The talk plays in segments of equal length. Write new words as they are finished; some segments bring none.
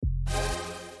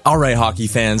All right, hockey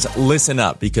fans, listen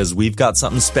up because we've got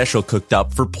something special cooked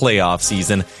up for playoff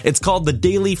season. It's called the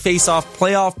Daily Face-Off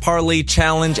Playoff Parlay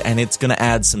Challenge, and it's going to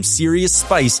add some serious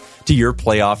spice to your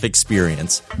playoff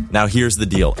experience. Now, here's the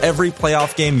deal. Every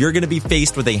playoff game, you're going to be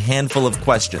faced with a handful of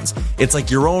questions. It's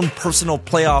like your own personal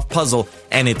playoff puzzle,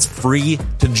 and it's free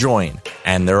to join.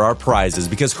 And there are prizes,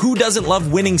 because who doesn't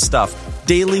love winning stuff?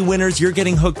 Daily winners, you're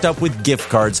getting hooked up with gift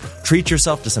cards. Treat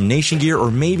yourself to some Nation gear or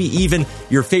maybe even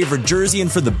your favorite jersey.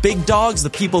 And for the big dogs, the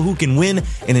people who can win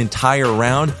an entire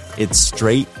round, it's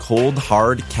straight, cold,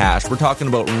 hard cash. We're talking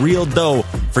about real dough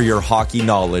for your hockey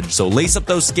knowledge. So lace up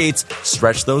those skates,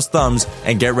 stretch those thumbs,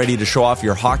 and get ready to show off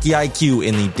your hockey IQ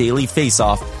in the Daily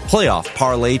Face-Off Playoff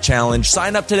Parlay Challenge.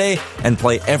 Sign up today and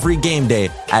play every game day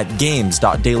at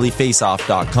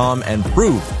games.dailyfaceoff.com and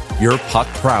prove your puck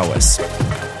prowess.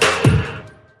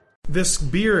 This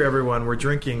beer, everyone, we're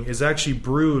drinking is actually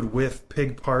brewed with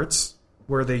pig parts,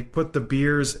 where they put the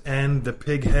beers and the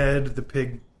pig head, the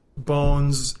pig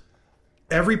bones,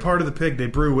 every part of the pig they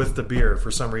brew with the beer for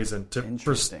some reason.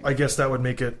 Interesting. I guess that would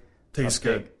make it taste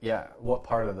good. Yeah. What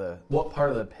part of the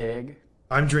pig?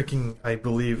 I'm drinking, I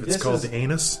believe it's called the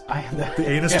anus. The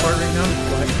anus part right now.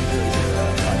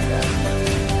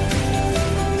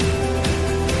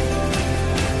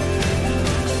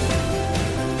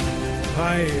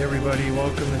 Hi, everybody.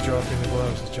 Welcome to Dropping the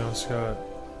Gloves with John Scott.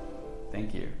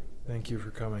 Thank you. Thank you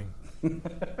for coming. You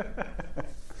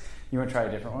want to try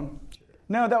a different one?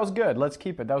 No, that was good. Let's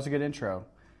keep it. That was a good intro.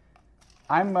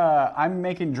 I'm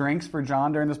making drinks for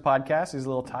John during this podcast. He's a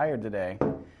little tired today.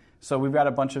 So we've got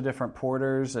a bunch of different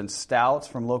porters and stouts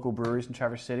from local breweries in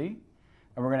Traverse City.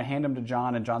 And we're going to hand them to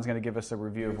John, and John's going to give us a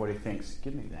review of what he thinks.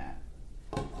 Give me that.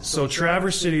 So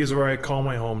Traverse City is where I call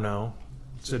my home now.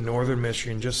 It's in northern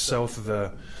Michigan, just south of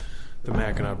the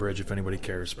Mackinac Bridge, if anybody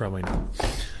cares. Probably not.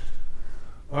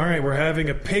 All right, we're having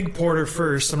a pig porter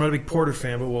first. I'm not a big porter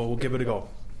fan, but we'll give it a go.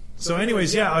 So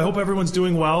anyways, yeah, I hope everyone's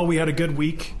doing well. We had a good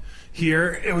week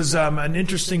here. It was an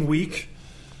interesting week.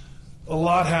 A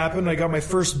lot happened. I got my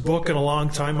first book in a long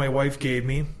time my wife gave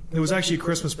me. It was actually a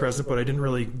Christmas present, but I didn't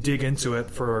really dig into it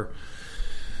for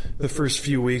the first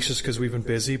few weeks just because we've been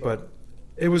busy. But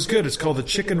it was good. It's called The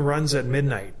Chicken Runs at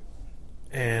Midnight.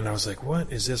 And I was like,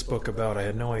 what is this book about? I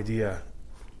had no idea.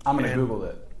 I'm going to Google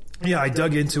it. Yeah, I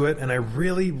dug into it, and I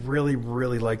really, really,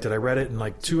 really liked it. I read it in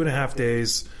like 2.5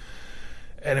 days,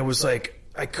 and it was like,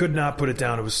 I could not put it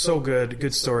down. It was so good.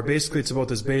 Good story. Basically, it's about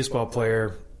this baseball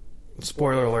player.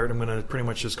 Spoiler alert, I'm going to pretty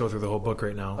much just go through the whole book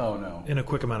right now. Oh, no. In a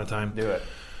quick amount of time. Do it.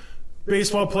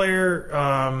 Baseball player,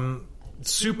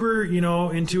 super,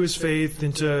 into his faith,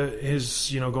 into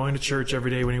his, going to church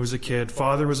every day when he was a kid.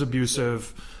 Father was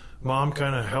abusive. Mom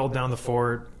kind of held down the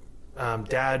fort.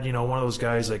 Dad, one of those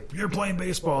guys like, you're playing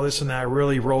baseball, this and that,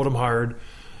 really rode him hard.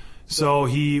 So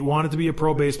he wanted to be a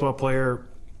pro baseball player,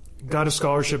 got a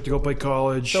scholarship to go play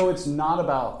college. So it's not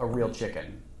about a real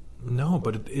chicken. No,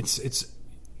 but it's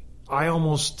I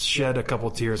almost shed a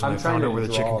couple tears when I found out where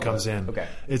the chicken comes in. Okay.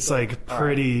 It's like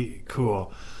pretty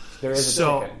cool. There is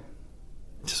a chicken.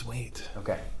 Just wait.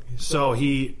 Okay. So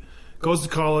he goes to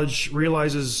college,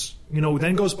 realizes,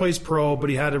 then goes plays pro, but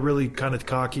he had a really kind of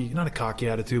not a cocky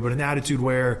attitude, but an attitude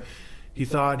where he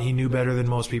thought he knew better than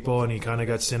most people, and he kind of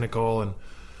got cynical and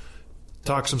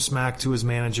talked some smack to his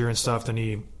manager and stuff. Then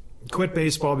he quit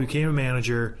baseball, became a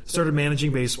manager, started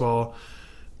managing baseball,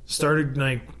 started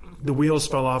the wheels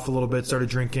fell off a little bit, started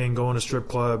drinking, going to strip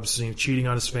clubs, cheating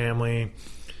on his family,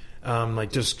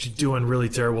 just doing really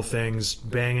terrible things,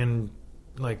 banging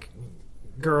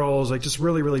girls, just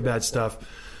really, really bad stuff.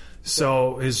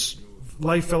 So his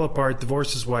life fell apart,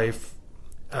 divorced his wife,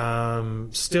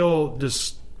 still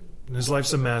just, his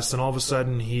life's a mess, and all of a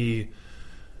sudden he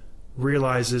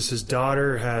realizes his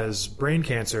daughter has brain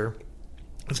cancer.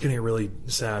 It's going to get really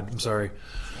sad, I'm sorry.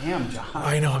 Damn, John.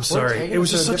 I know, I'm sorry. It was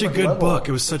just such a good book.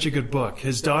 It was such a good book.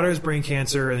 His daughter has brain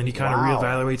cancer, and then he kind of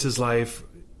reevaluates his life,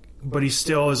 but he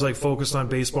still is focused on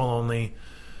baseball only.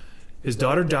 His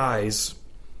daughter dies,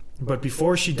 but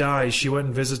before she dies, she went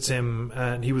and visits him,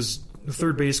 and he was the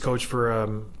third base coach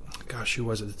for, who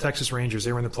was it? The Texas Rangers.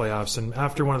 They were in the playoffs, and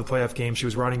after one of the playoff games, she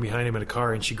was riding behind him in a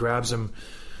car, and she grabs him,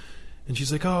 and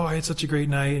she's like, oh, I had such a great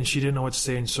night, and she didn't know what to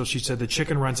say, and so she said, the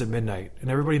chicken runs at midnight.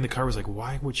 And everybody in the car was like,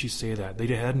 why would she say that? They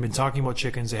hadn't been talking about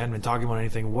chickens. They hadn't been talking about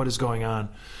anything. What is going on?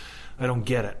 I don't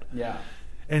get it. Yeah.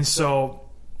 And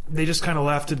so they just kind of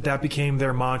left it. That became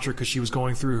their mantra because she was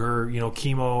going through her,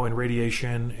 chemo and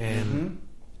radiation, and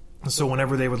so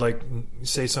whenever they would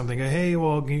say something, hey,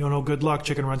 well, good luck,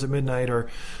 chicken runs at midnight, or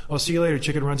I'll see you later,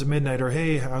 chicken runs at midnight, or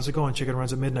hey, how's it going, chicken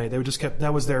runs at midnight. They would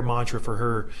that was their mantra for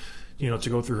her, to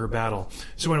go through her battle.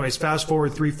 So anyways, fast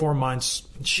forward 3-4 months,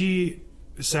 she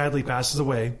sadly passes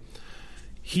away.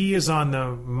 He is on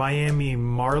the Miami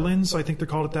Marlins, I think they're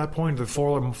called at that point, the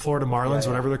Florida Marlins,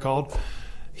 whatever they're called.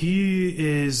 He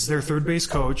is their third base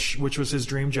coach, which was his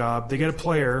dream job. They get a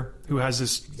player who has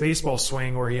this baseball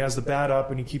swing where he has the bat up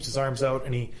and he keeps his arms out,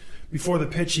 and before the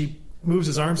pitch he moves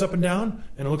his arms up and down,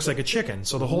 and it looks like a chicken.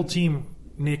 So the whole team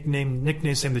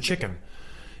nicknames him the Chicken.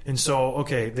 And so,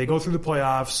 okay, they go through the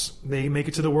playoffs. They make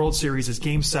it to the World Series. It's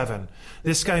Game 7.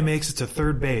 This guy makes it to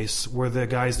third base where the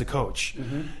guy's the coach.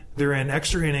 Mm-hmm. They're in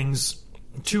extra innings,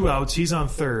 2 outs. He's on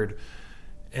third.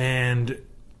 And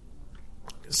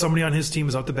somebody on his team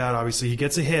is out the bat, obviously. He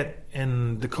gets a hit,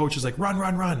 and the coach is like, run,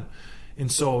 run, run.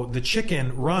 And so the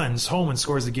Chicken runs home and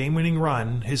scores the game-winning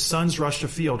run. His sons rush to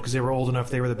field because they were old enough.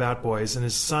 They were the bat boys. And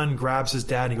his son grabs his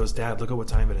dad, and he goes, Dad, look at what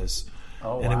time it is.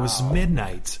 Oh, and wow. It was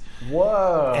midnight.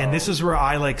 Whoa. And this is where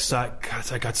I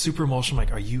got super emotional. I'm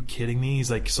like, are you kidding me? He's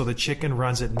like, so the Chicken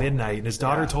runs at midnight. And his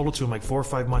daughter told it to him like 4 or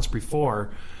 5 months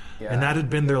before. Yeah. And that had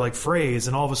been their like phrase.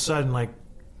 And all of a sudden, like,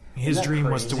 his dream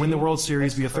was to win the World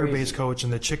Series, be a third base coach,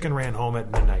 and the Chicken ran home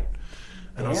at midnight.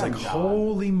 And I was like,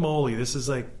 holy moly, this is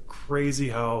like crazy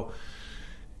how,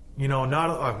 you know,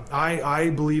 I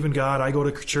believe in God. I go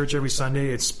to church every Sunday.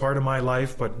 It's part of my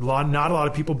life, but not a lot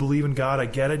of people believe in God. I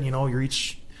get it. You know, you're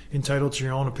each entitled to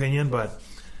your own opinion, but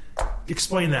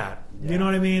explain that. Yeah. You know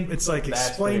what I mean? It's like,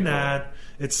 explain that. Cool.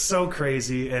 It's so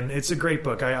crazy, and it's a great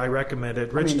book. I recommend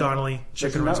it. Rich Donnelly,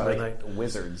 Chicken Runs Midnight. Like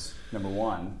Wizards, number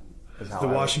 1. The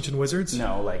Washington Wizards?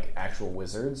 No, like actual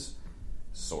wizards.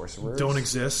 Sorcerers. Don't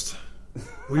exist.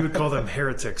 We would call them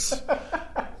heretics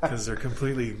because they're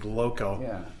completely loco.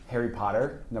 Yeah. Harry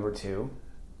Potter, number 2.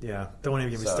 Yeah. Don't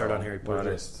even get me started on Harry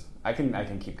Potter. I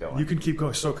can keep going. You can keep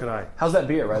going. So could I. How's that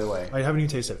beer, by the way? I haven't even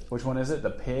tasted it. Which one is it?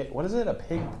 What is it? A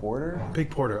pig porter?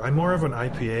 Pig porter. I'm more of an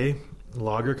IPA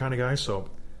lager kind of guy, so.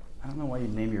 I don't know why you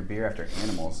name your beer after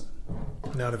animals.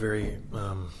 Not a very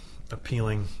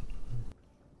appealing.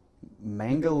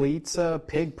 Mangalitsa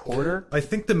pig porter? I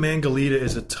think the Mangalita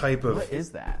is a type of. What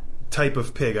is that? Type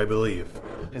of pig, I believe.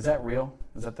 Is that real?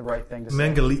 Is that the right thing to say?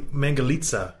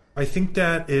 Mangalitsa. I think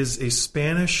that is a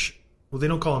Spanish. Well, they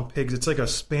don't call them pigs. It's like a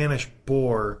Spanish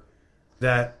boar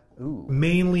that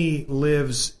mainly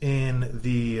lives in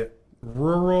the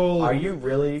rural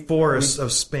forests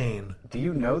of Spain. Do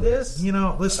you know this? You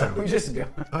know, listen. We just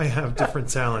I have different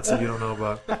talents that you don't know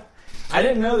about. I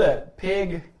didn't know that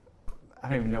pig. I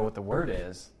don't even know what the word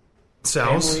is.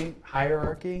 Sows? Family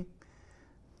hierarchy.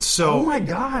 So. Oh my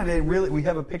God! We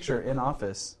have a picture in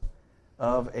office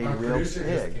of a real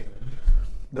pig.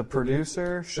 The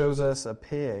producer shows us a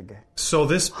pig. So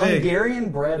this pig...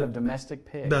 Hungarian bred of domestic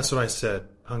pig. That's what I said.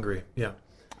 Hungary, yeah.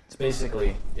 It's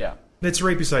basically, yeah. It's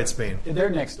right beside Spain. They're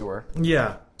next door.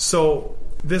 Yeah. So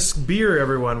this beer,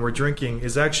 everyone, we're drinking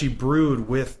is actually brewed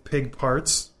with pig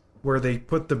parts, where they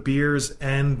put the beers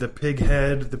and the pig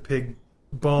head, the pig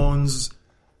bones,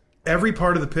 every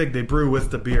part of the pig they brew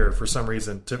with the beer for some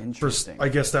reason. Interesting. I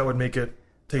guess that would make it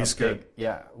taste good.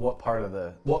 Yeah. What part of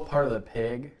the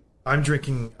pig? I'm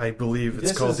drinking, I believe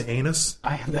it's called the anus.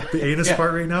 The anus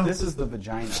part right now? This is the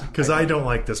vagina. Because I don't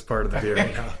like this part of the beer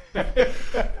right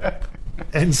now.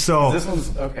 And so... This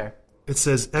one's... Okay. It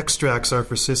says extracts are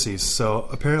for sissies. So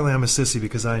apparently I'm a sissy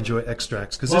because I enjoy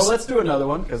extracts. Let's do another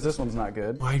one because this one's not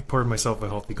good. I poured myself a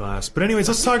healthy glass. But anyways,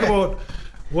 let's talk about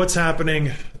what's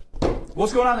happening.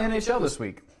 What's going on in the NHL this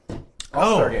week?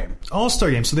 All-Star game. All-Star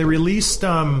game. So they released who's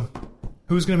going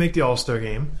to make the All-Star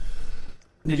game.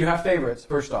 Did you have favorites,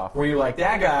 first off? Were you like,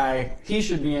 that guy, he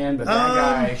should be in, but that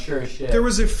guy, sure as shit? There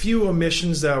was a few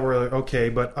omissions that were okay,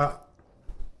 but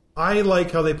I like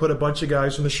how they put a bunch of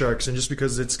guys from the Sharks in just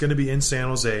because it's going to be in San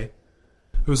Jose. It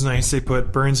was nice. They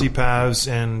put Bernsey Pavs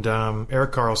and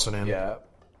Erik Karlsson in. Yeah.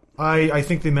 I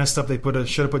think they messed up. They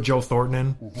should have put Joe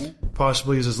Thornton in.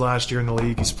 Possibly as his last year in the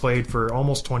league. He's played for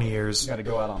almost 20 years. You got to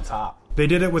go out on top. They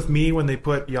did it with me when they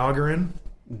put Jágr in.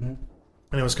 Mm-hmm.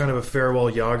 And it was kind of a farewell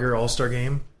Jágr All-Star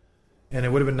game. And it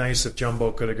would have been nice if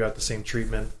Jumbo could have got the same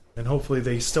treatment. And hopefully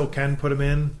they still can put him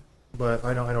in, but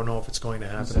I don't know if it's going to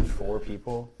happen. You said 4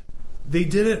 people? They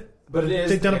did it. But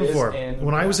they've done it before.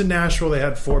 When I was in Nashville, they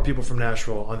had 4 people from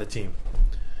Nashville on the team.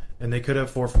 And they could have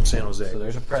 4 from San Jose. So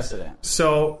there's a precedent.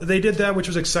 So they did that, which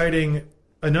was exciting.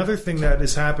 Another thing that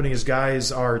is happening is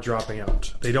guys are dropping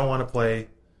out. They don't want to play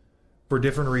for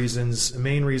different reasons. The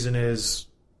main reason is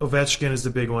Ovechkin is the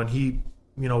big one. He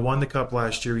won the Cup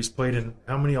last year. He's played in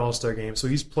how many All-Star games? So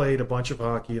he's played a bunch of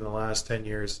hockey in the last 10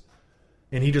 years.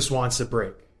 And he just wants a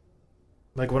break.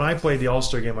 Like when I played the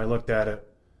All-Star game, I looked at it.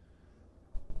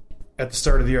 At the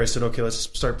start of the year, I said, okay, let's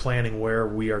start planning where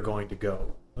we are going to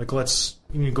go. Like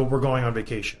we're going on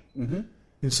vacation. Mm-hmm.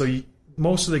 And so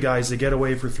most of the guys, they get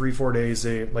away for 3-4 days.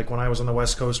 They, like when I was on the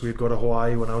West Coast, we'd go to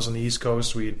Hawaii. When I was on the East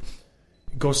Coast, we'd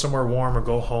go somewhere warm or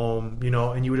go home,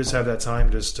 and you would just have that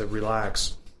time just to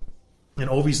relax. And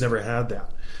Ovi's never had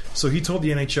that. So he told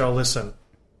the NHL, listen,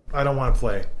 I don't want to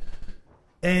play.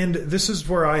 And this is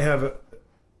where I have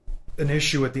an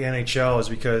issue with the NHL, is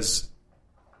because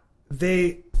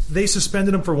they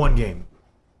suspended him for 1 game.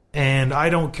 And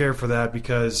I don't care for that,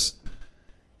 because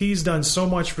he's done so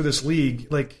much for this league.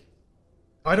 Like,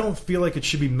 I don't feel like it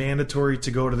should be mandatory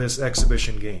to go to this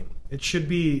exhibition game. It should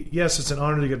be, yes, it's an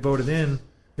honor to get voted in.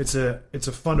 It's a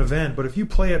fun event. But if you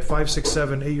play it 5, 6,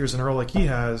 7, 8 years in a row like he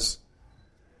has,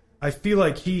 I feel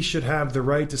like he should have the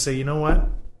right to say, you know what?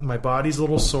 My body's a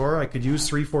little sore. I could use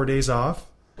 3-4 days off.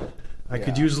 I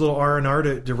could use a little R&R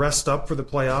to rest up for the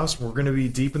playoffs. We're going to be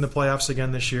deep in the playoffs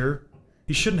again this year.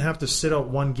 He shouldn't have to sit out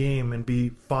 1 game and be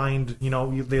fined.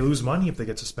 They lose money if they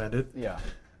get suspended. Yeah.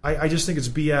 I just think it's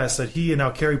BS that he, and now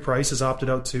Carey Price has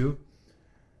opted out too.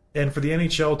 And for the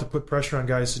NHL to put pressure on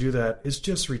guys to do that is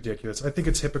just ridiculous. I think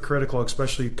it's hypocritical,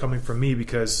 especially coming from me,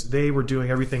 because they were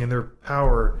doing everything in their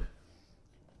power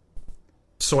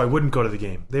so I wouldn't go to the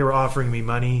game. They were offering me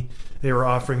money. They were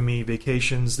offering me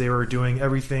vacations. They were doing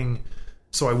everything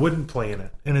so I wouldn't play in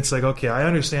it. And it's like, okay, I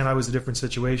understand I was a different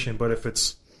situation, but if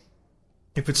it's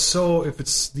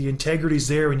the integrity's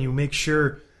there and you make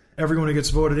sure everyone who gets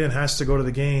voted in has to go to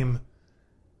the game,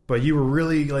 but you were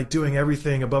really like doing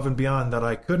everything above and beyond that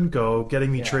I couldn't go,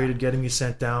 getting me traded, getting me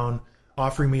sent down,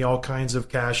 offering me all kinds of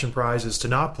cash and prizes to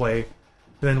not play,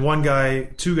 then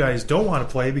 2 guys don't want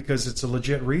to play because it's a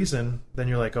legit reason, then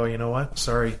you're like, oh, you know what?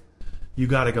 Sorry, you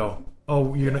got to go.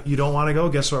 Oh, you don't want to go?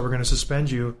 Guess what? We're going to suspend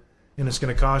you, and it's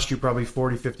going to cost you probably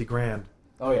 40, 50 grand.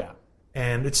 Oh, yeah.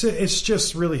 And it's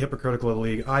just really hypocritical of the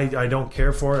league. I don't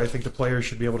care for it. I think the players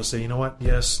should be able to say, you know what?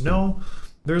 Yes, no.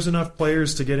 There's enough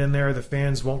players to get in there. The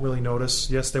fans won't really notice.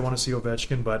 Yes, they want to see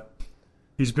Ovechkin, but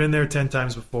he's been there 10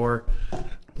 times before.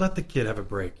 Let the kid have a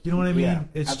break. You know what I mean? Yeah,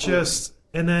 it's absolutely. just,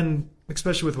 and then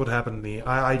especially with what happened to me,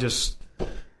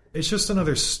 it's just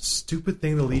another stupid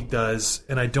thing the league does,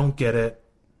 and I don't get it.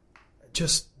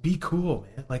 Just be cool,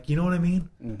 man. Like, you know what I mean?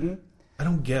 Mm-hmm. I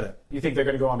don't get it. You think they're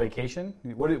going to go on vacation?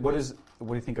 What do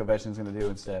you think Ovechkin's going to do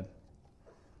instead?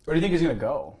 Or do you think he's going to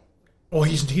go? Oh,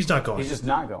 he's not going. He's just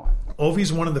not going.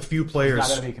 Ovi's one of the few players He's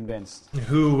not going to be convinced.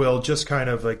 who will just kind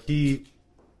of like he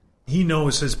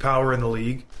knows his power in the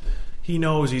league. He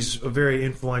knows he's a very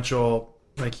influential.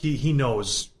 Like he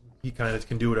knows he kind of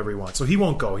can do whatever he wants. So he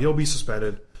won't go. He'll be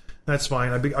suspended. That's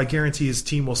fine. I guarantee his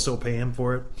team will still pay him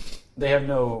for it. They have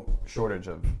no shortage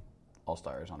of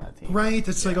all-stars on that team. Right?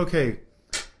 It's like, okay,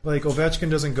 like Ovechkin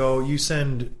doesn't go, you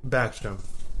send Backstrom.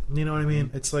 You know what I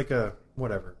mean? It's like a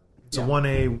whatever. It's a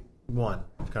 1A1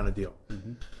 kind of deal.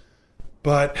 Mm-hmm.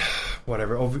 But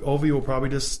whatever. Ovi will probably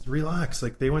just relax.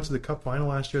 Like, they went to the Cup final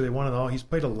last year. They won it all. He's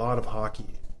played a lot of hockey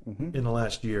in the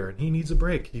last year, and he needs a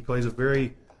break. He plays a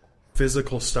very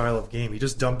physical style of game. He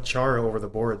just dumped Chara over the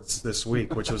boards this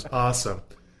week, which was awesome.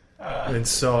 And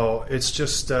so it's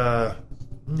just, the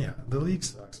league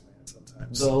sucks, man.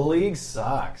 Sometimes The league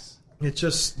sucks. it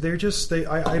just they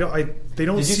don't Did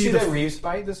you see see the that Reeves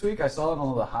fight this week? I saw it on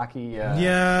all the hockey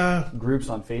groups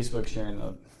on Facebook sharing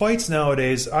the. fights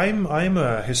nowadays. I'm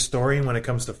a historian when it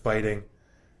comes to fighting.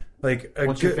 Like,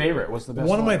 What's your favorite? What's the best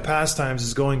one of my pastimes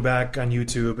is going back on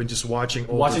YouTube and just watching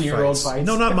old Watching your old fights?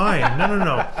 No, not mine.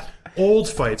 No. Old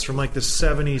fights from like the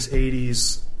 70s,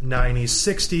 80s, 90s,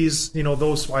 60s. You know,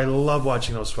 those. I love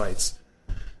watching those fights.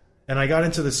 And I got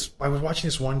into this. I was watching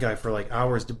this one guy for like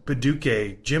hours. Jim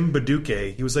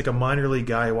Baduque. He was like a minor league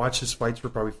guy. I watched his fights for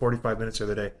probably 45 minutes the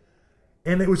other day,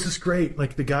 and it was just great.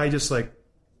 Like, the guy just like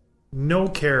no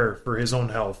care for his own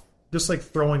health, just like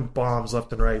throwing bombs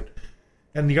left and right.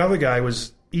 And the other guy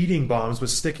was eating bombs,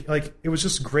 was sticking. Like, it was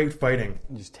just great fighting.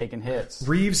 Just taking hits.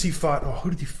 Reeves, he fought. Oh, who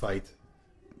did he fight?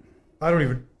 I don't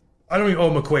even. Oh,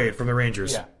 McQuaid from the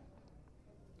Rangers. Yeah.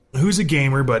 Who's a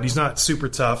gamer, but he's not super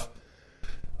tough.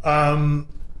 And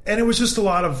it was just a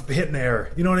lot of hit and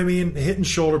air. You know what I mean? Hitting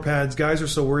shoulder pads. Guys are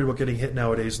so worried about getting hit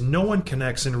nowadays. No one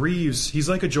connects. And Reeves, he's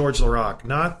like a George Laraque.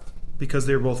 Not because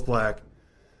they were both black,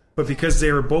 but because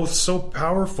they were both so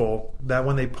powerful that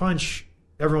when they punch,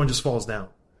 everyone just falls down.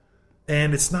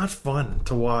 And it's not fun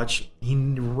to watch. He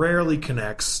rarely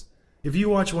connects. If you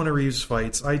watch one of Reeves'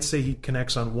 fights, I'd say he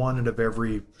connects on one out of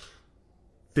every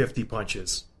 50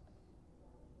 punches.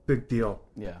 Big deal.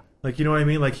 Yeah. Like, you know what I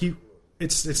mean? Like,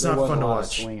 it's not fun to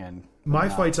watch. My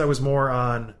fights, I was more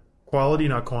on quality,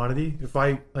 not quantity.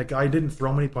 I didn't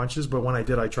throw many punches, but when I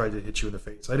did, I tried to hit you in the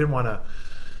face. I didn't want to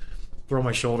throw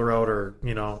my shoulder out, or,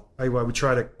 you know, I would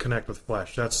try to connect with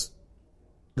flesh. That's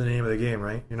the name of the game,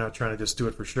 right? You're not trying to just do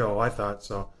it for show. I thought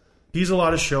so. He's a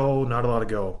lot of show, not a lot of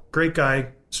go. Great guy,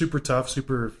 super tough,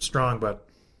 super strong, but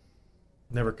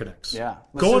never connects. Yeah.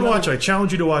 Go and watch. I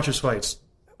challenge you to watch his fights.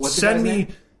 What's the guy's name?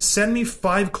 Send me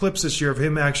 5 clips this year of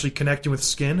him actually connecting with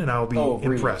skin, and I'll be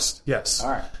impressed. Yes.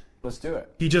 All right. Let's do it.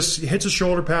 He just hits a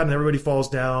shoulder pad, and everybody falls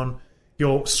down.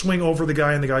 He'll swing over the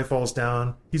guy, and the guy falls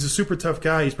down. He's a super tough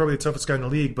guy. He's probably the toughest guy in the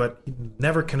league, but he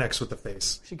never connects with the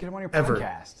face. You should get him on your Ever.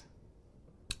 podcast.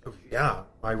 Yeah,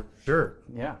 sure.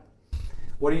 Yeah.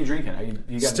 What are you drinking?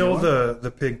 You got Still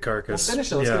the pig carcass. Let's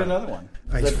finish it. Let's get another one.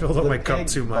 I filled up my cup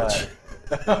too much.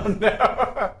 Oh,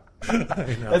 no.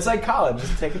 I know. It's like college.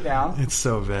 Just take it down. It's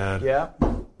so bad. Yeah.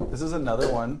 This is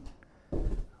another one.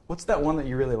 What's that one that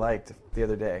you really liked the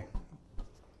other day?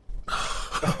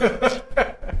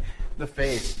 The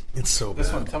face. It's so bad.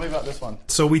 This one. Tell me about this one.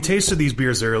 So we tasted these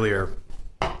beers earlier.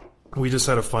 We just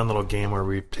had a fun little game where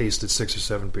we tasted 6 or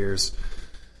 7 beers.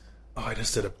 Oh, I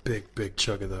just did a big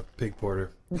chug of the pig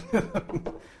porter.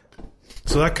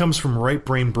 So that comes from Right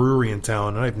Brain Brewery in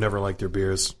town, and I've never liked their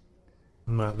beers.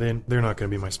 They're not going to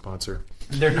be my sponsor.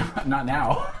 They're not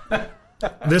now.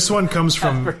 This one comes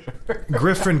from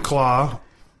Griffin Claw.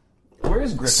 Where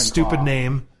is Griffin Stupid Claw?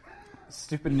 name.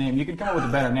 Stupid name. You could come up with a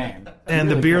better name. And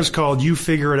really the beer's called You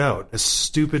Figure It Out. A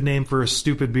stupid name for a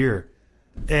stupid beer.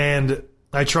 And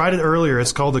I tried it earlier.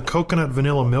 It's called the Coconut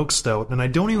Vanilla Milk Stout, and I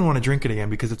don't even want to drink it again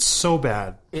because it's so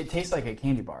bad. It tastes like a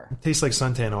candy bar. It tastes like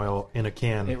suntan oil in a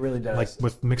can. It really does.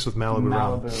 Like mixed with Malibu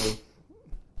rum.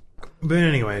 But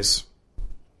anyways,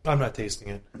 I'm not tasting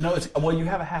it. No, well, you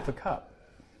have a half a cup.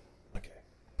 Okay.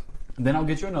 Then I'll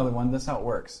get you another one. That's how it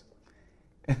works.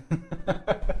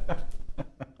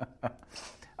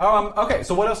 Okay,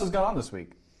 so what else has gone on this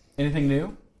week? Anything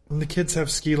new? And the kids have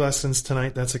ski lessons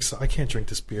tonight. That's exciting. I can't drink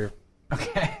this beer.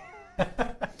 Okay.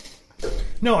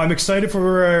 No, I'm excited for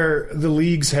where the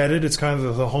league's headed. It's kind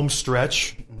of the home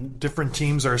stretch. Mm-hmm. Different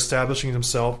teams are establishing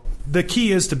themselves. The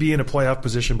key is to be in a playoff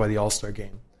position by the All-Star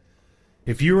game.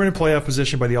 If you were in a playoff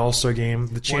position by the All-Star game,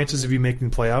 the chances of you making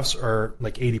the playoffs are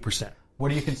like 80%. What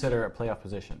do you consider a playoff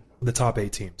position? The top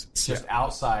 8 teams. It's just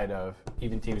outside of,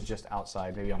 even teams just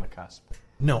outside, maybe on the cusp.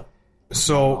 No.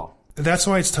 So that's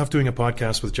why it's tough doing a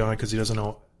podcast with John, because he doesn't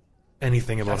know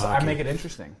anything about hockey. I make it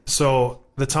interesting. So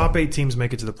the top 8 teams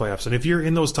make it to the playoffs. And if you're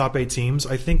in those top 8 teams,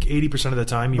 I think 80% of the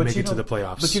time you make it to the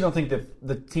playoffs. But you don't think that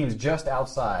the teams just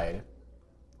outside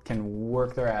can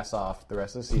work their ass off the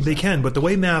rest of the season? They can, but the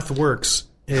way math works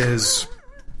is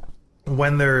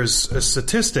when there's a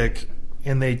statistic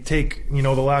and they take, the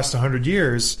last 100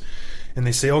 years and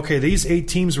they say, okay, these 8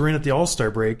 teams were in at the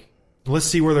All-Star break. Let's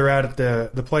see where they're at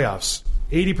the playoffs.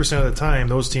 80% of the time,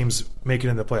 those teams make it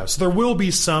in the playoffs. So there will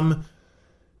be some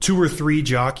 2 or 3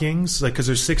 jockeyings, because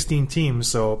there's 16 teams,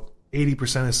 so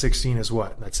 80% of 16 is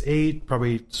what? That's 8,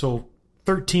 probably. So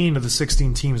 13 of the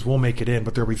 16 teams will make it in,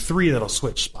 but there'll be 3 that'll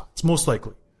switch spots, most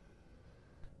likely.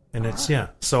 And it's,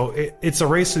 so it's a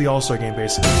race to the All-Star game,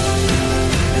 basically.